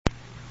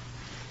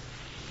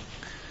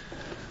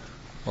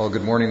Well,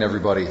 good morning,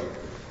 everybody.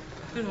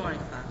 Good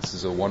morning, Bob. This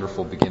is a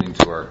wonderful beginning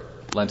to our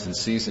Lenten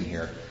season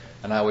here.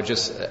 And I would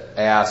just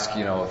ask,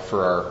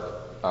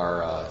 for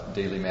our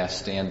daily Mass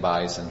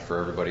standbys and for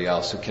everybody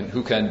else who can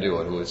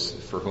do it,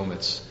 for whom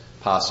it's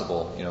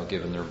possible,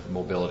 given their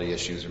mobility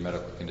issues or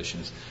medical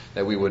conditions,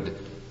 that we would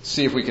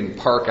see if we can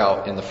park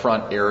out in the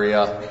front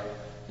area,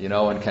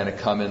 and kind of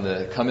come in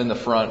the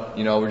front.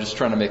 We're just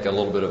trying to make a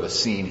little bit of a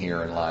scene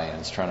here in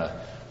Lyons, trying to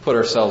put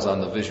ourselves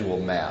on the visual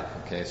map.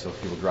 Okay, so if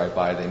people drive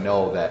by, they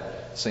know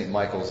that St.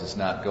 Michael's is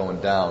not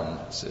going down.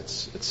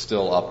 It's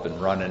still up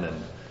and running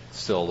and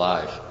still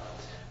alive.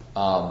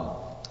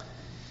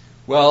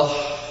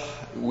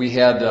 We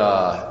had,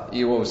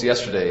 it was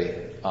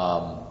yesterday,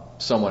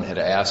 someone had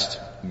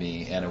asked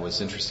me, and it was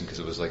interesting because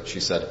it was like,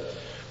 she said,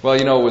 well,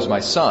 it was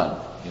my son,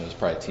 it was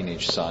probably a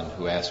teenage son,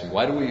 who asked me,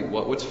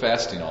 what's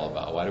fasting all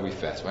about? Why do we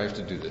fast? Why do we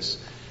have to do this?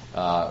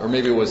 Or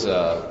maybe it was,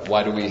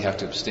 why do we have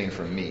to abstain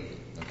from meat,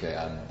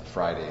 on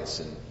Fridays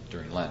and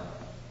during Lent?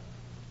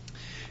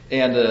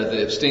 And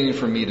the abstaining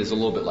from meat is a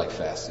little bit like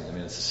fasting.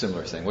 It's a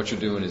similar thing. What you're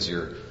doing is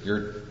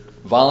you're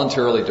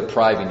voluntarily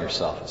depriving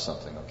yourself of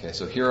something. Okay,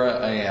 so here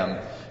I am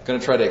going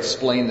to try to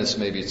explain this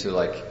maybe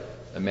to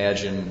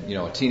imagine,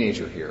 a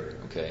teenager here.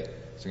 Okay,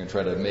 so I'm going to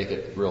try to make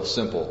it real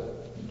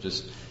simple.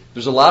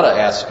 There's a lot of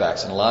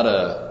aspects and a lot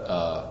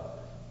of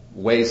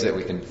ways that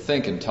we can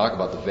think and talk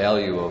about the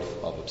value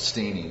of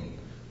abstaining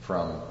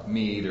from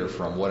meat or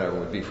from whatever it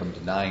would be, from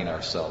denying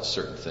ourselves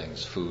certain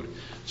things, food.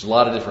 There's a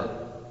lot of different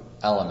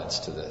elements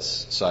to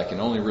this. So I can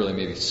only really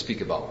maybe speak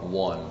about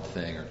one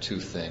thing or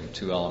two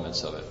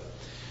elements of it.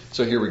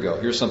 So here we go.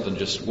 Here's something,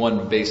 just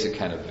one basic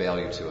kind of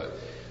value to it.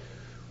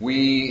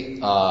 We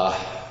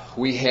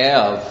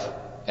have,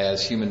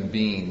 as human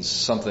beings,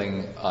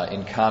 something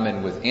in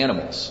common with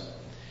animals.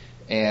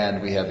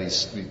 And we have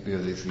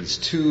these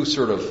two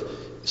sort of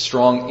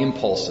strong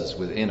impulses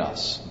within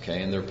us.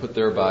 Okay, and they're put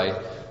there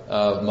by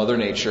Mother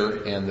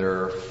Nature, and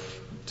they're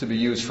to be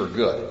used for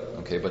good,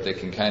 okay, but they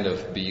can kind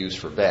of be used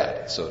for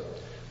bad. So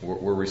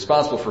we're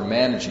responsible for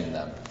managing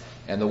them.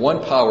 And the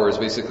one power is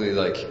basically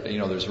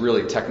there's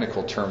really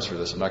technical terms for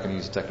this. I'm not going to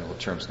use technical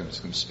terms.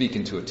 I'm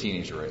speaking to a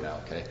teenager right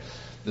now, okay?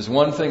 This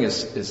one thing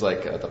is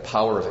like the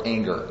power of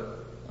anger,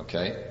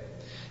 okay?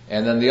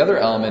 And then the other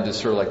element is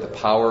sort of like the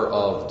power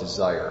of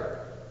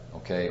desire,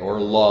 okay? Or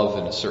love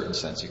in a certain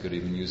sense. You could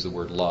even use the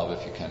word love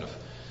if you kind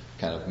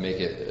of make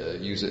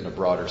it, use it in a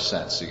broader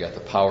sense. So you got the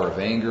power of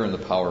anger and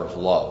the power of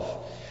love.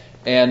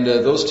 And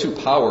those two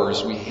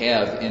powers we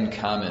have in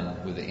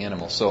common with the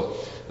animal. So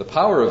the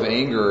power of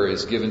anger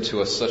is given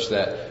to us such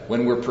that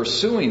when we're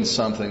pursuing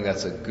something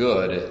that's a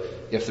good,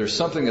 if there's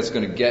something that's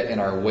going to get in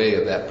our way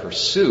of that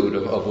pursuit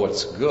of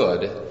what's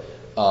good,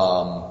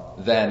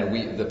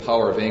 then the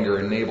power of anger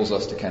enables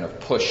us to kind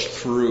of push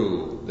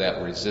through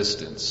that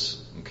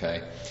resistance.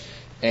 Okay?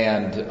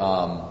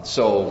 And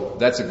so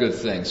that's a good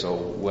thing. So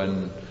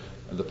when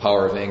the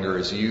power of anger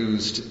is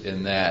used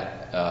in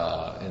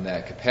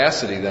that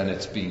capacity, then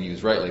it's being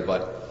used rightly.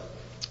 But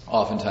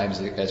oftentimes,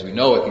 as we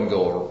know, it can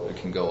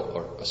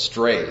go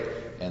astray,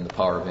 and the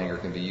power of anger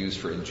can be used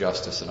for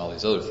injustice and all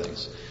these other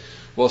things.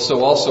 Well,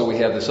 so also we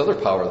have this other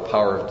power, the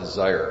power of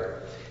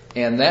desire,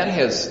 and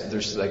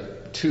there's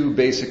two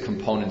basic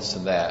components to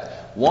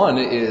that. One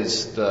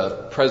is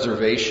the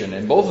preservation,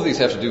 and both of these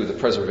have to do with the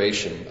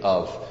preservation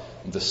of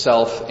the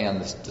self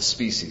and the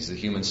species, the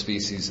human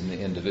species and the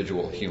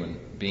individual human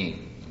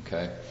being.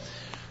 Okay,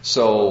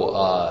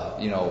 so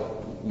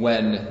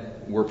when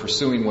we're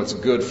pursuing what's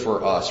good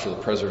for us, for the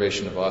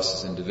preservation of us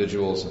as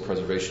individuals and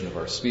preservation of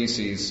our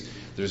species,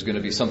 there's going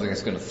to be something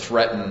that's going to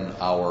threaten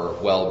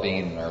our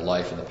well-being and our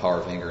life, and the power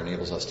of anger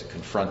enables us to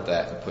confront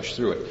that and push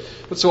through it.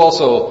 But so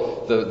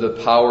also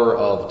the power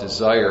of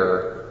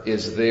desire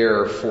is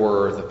there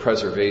for the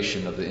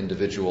preservation of the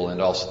individual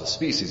and also the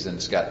species, and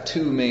it's got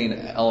two main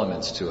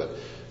elements to it: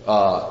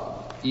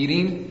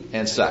 eating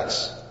and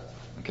sex.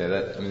 Okay,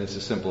 it's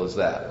as simple as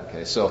that.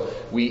 Okay, so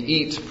we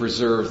eat to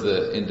preserve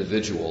the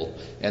individual,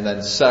 and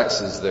then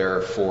sex is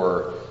there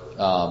for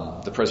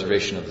the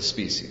preservation of the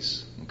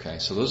species. Okay,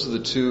 so those are the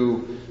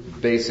two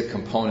basic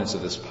components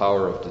of this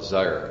power of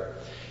desire.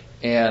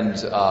 And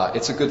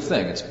it's a good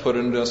thing. It's put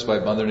into us by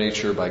Mother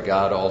Nature, by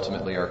God,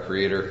 ultimately our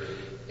Creator.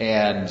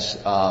 And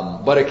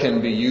but it can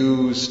be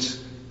used,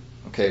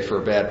 for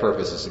bad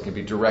purposes. It can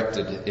be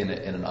directed in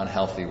an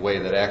unhealthy way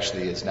that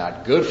actually is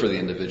not good for the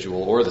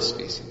individual or the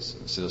species.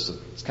 So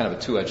it's kind of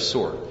a two-edged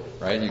sword,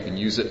 right? You can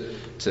use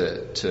it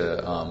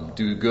to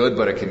do good,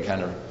 but it can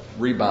kind of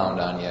rebound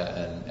on you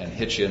and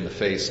hit you in the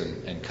face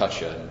and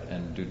cut you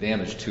and do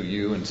damage to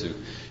you and to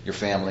your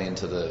family and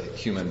to the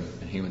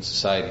human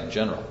society in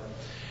general.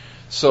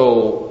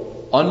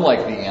 So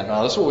unlike the animals,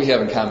 now that's what we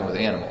have in common with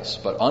animals,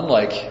 but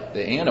unlike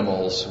the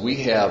animals, we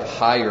have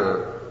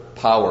higher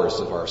powers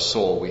of our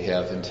soul. We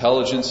have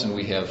intelligence and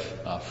we have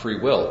free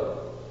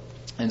will.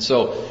 And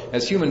so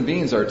as human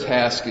beings, our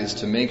task is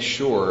to make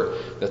sure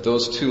that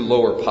those two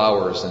lower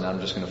powers, and I'm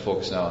just going to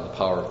focus now on the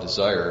power of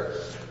desire,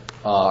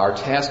 our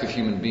task of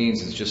human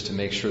beings is just to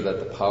make sure that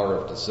the power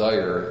of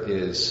desire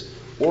is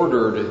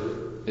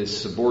ordered is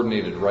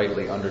subordinated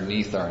rightly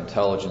underneath our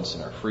intelligence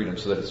and our freedom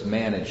so that it's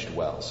managed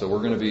well. So we're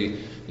going to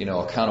be,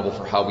 accountable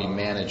for how we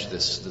manage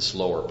this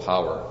lower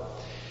power.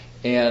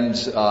 And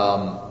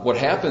what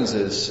happens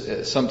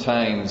is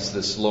sometimes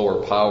this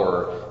lower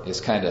power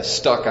is kind of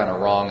stuck on a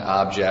wrong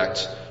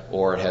object,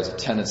 or it has a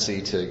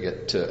tendency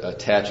to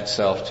attach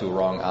itself to a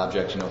wrong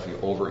object. If you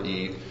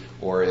overeat,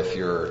 or if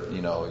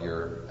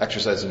you're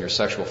exercising your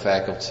sexual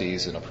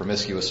faculties in a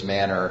promiscuous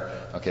manner,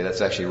 okay,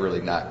 that's actually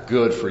really not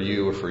good for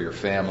you or for your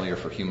family or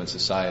for human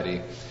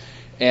society.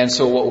 And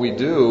so what we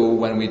do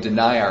when we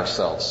deny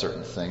ourselves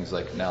certain things,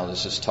 like now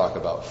let's just talk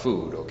about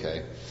food,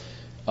 okay?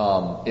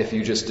 If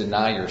you just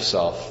deny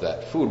yourself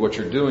that food, what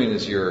you're doing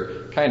is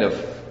you're kind of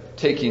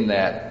taking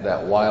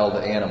that wild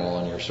animal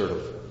and you're sort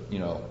of,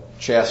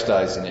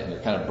 chastising it, and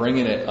you're kind of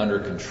bringing it under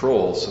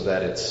control so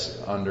that it's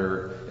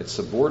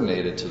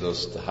subordinated to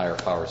the higher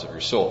powers of your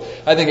soul.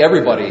 I think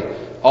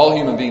all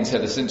human beings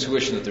have this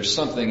intuition that there's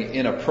something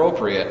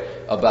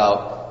inappropriate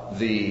about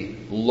the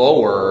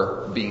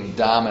lower being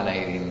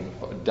dominant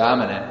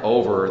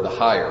over the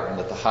higher, and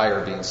that the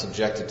higher being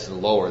subjected to the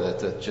lower,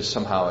 that just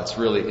somehow it's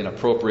really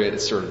inappropriate,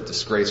 it's sort of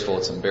disgraceful,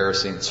 it's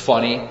embarrassing, it's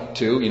funny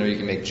too, you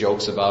can make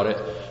jokes about it.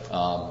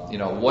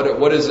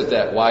 What is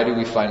it why do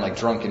we find like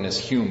drunkenness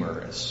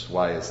humorous?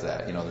 Why is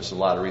that? There's a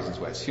lot of reasons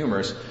why it's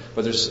humorous,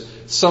 but there's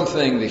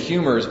something, the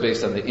humor is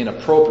based on the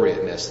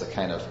inappropriateness, the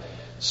kind of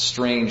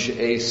strange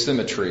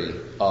asymmetry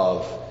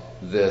of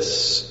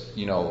this,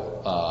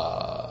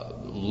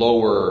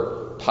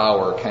 lower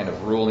power kind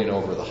of ruling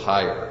over the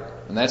higher.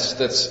 And that's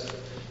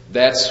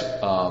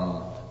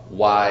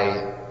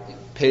why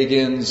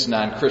pagans,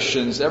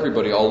 non-Christians,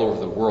 everybody all over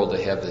the world,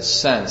 they have this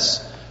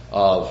sense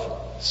of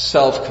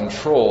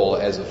self-control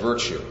as a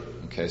virtue.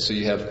 Okay, so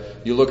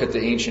you look at the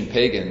ancient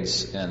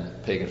pagans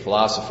and pagan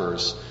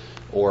philosophers,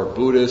 or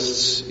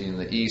Buddhists in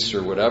the East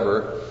or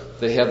whatever,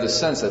 they have the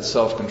sense that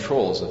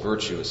self-control is a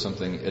virtue, is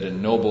something, it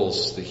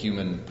ennobles the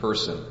human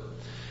person.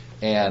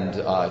 And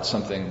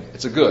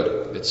it's a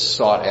good, it's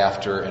sought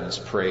after and it's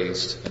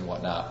praised and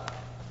whatnot.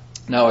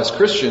 Now as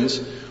Christians,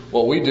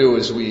 what we do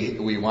is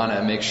we want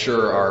to make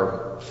sure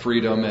our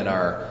freedom and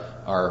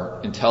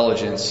our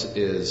intelligence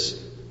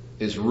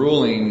is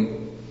ruling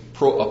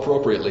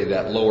appropriately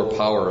that lower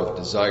power of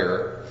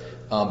desire,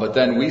 but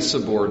then we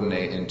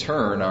subordinate in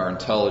turn our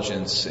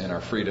intelligence and our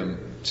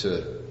freedom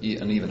to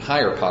an even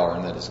higher power,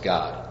 and that is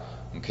God.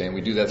 Okay, and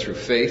we do that through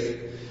faith.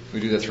 We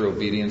do that through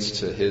obedience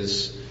to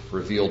His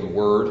revealed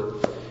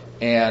Word.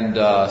 And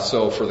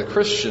so for the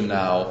Christian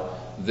now,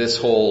 this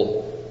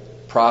whole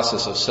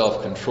process of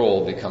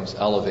self-control becomes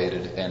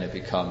elevated and it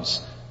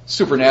becomes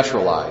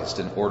supernaturalized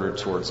and ordered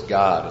towards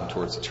God and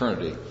towards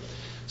eternity.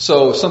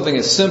 So something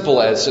as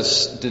simple as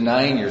just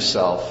denying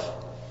yourself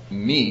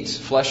meat,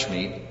 flesh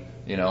meat,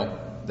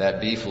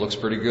 that beef looks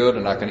pretty good,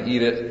 I'm not going to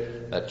eat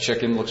it. That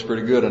chicken looks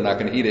pretty good, I'm not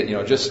going to eat it.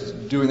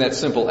 Just doing that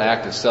simple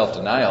act of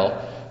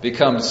self-denial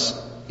becomes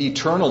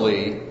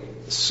eternally,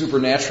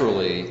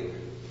 supernaturally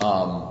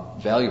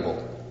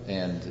valuable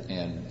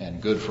and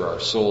good for our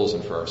souls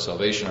and for our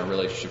salvation, our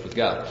relationship with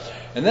God.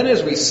 And then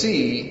as we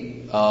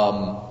see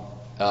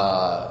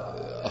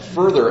a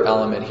further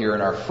element here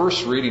in our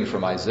first reading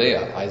from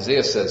Isaiah.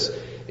 Isaiah says,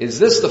 is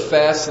this the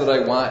fast that I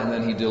want? And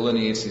then he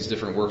delineates these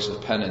different works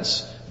of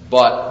penance.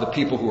 But the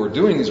people who are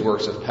doing these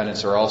works of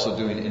penance are also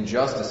doing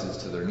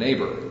injustices to their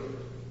neighbor.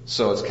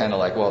 So it's kind of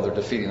like, well, they're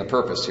defeating the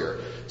purpose here.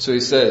 So he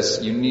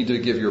says, you need to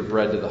give your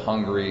bread to the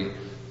hungry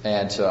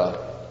and to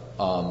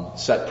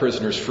set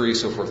prisoners free,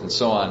 so forth and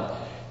so on.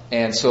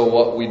 And so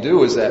what we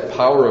do is that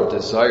power of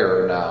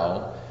desire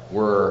now,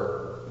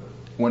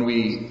 when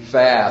we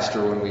fast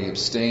or when we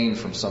abstain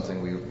from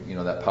something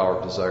that power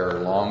of desire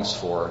longs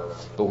for,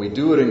 but we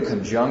do it in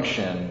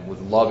conjunction with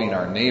loving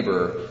our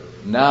neighbor,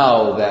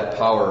 now that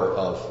power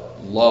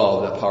of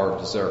love, that power of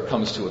desire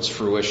comes to its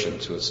fruition,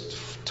 to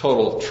its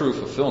total true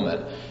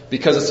fulfillment,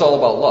 because it's all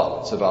about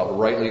love. It's about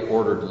rightly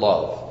ordered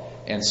love.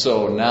 And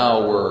so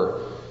now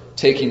we're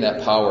taking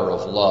that power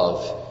of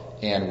love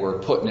and we're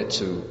putting it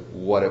to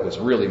what it was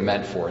really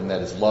meant for, and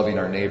that is loving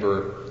our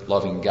neighbor,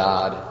 loving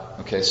God.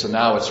 Okay, so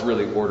now it's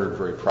really ordered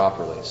very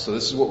properly. So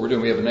this is what we're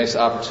doing. We have a nice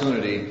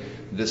opportunity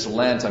this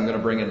Lent. I'm going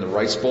to bring in the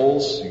rice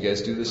bowls. You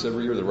guys do this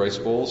every year, the rice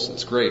bowls?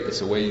 It's great.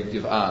 It's a way you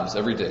give alms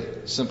every day.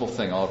 Simple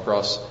thing all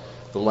across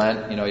the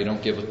Lent. You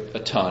don't give a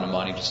ton of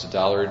money, just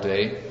 $1 a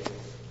day.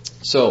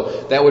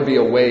 So that would be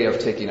a way of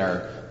taking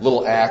our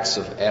little acts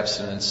of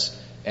abstinence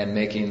and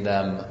making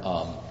them,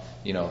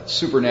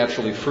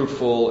 supernaturally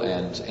fruitful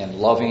and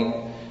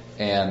loving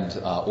and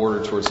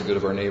ordered towards the good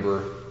of our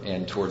neighbor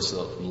and towards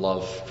the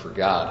love for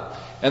God.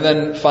 And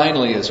then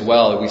finally as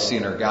well, we see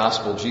in our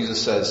gospel,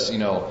 Jesus says,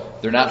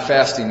 they're not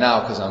fasting now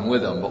because I'm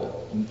with them,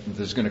 but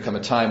there's going to come a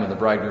time when the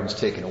bridegroom's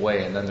taken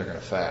away and then they're going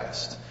to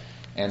fast.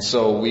 And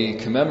so we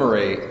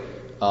commemorate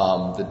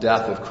the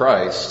death of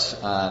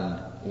Christ on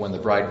when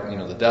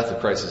the death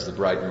of Christ is the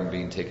bridegroom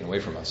being taken away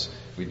from us.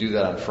 We do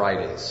that on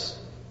Fridays.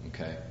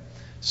 Okay.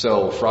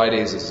 So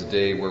Fridays is the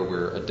day where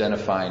we're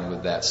identifying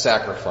with that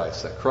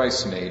sacrifice that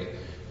Christ made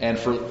and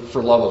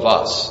for love of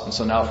us. And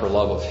so now for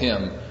love of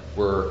Him,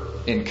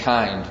 we're in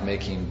kind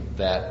making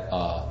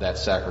that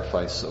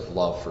sacrifice of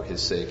love for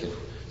His sake. And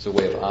it's a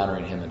way of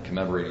honoring Him and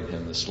commemorating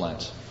Him this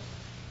Lent.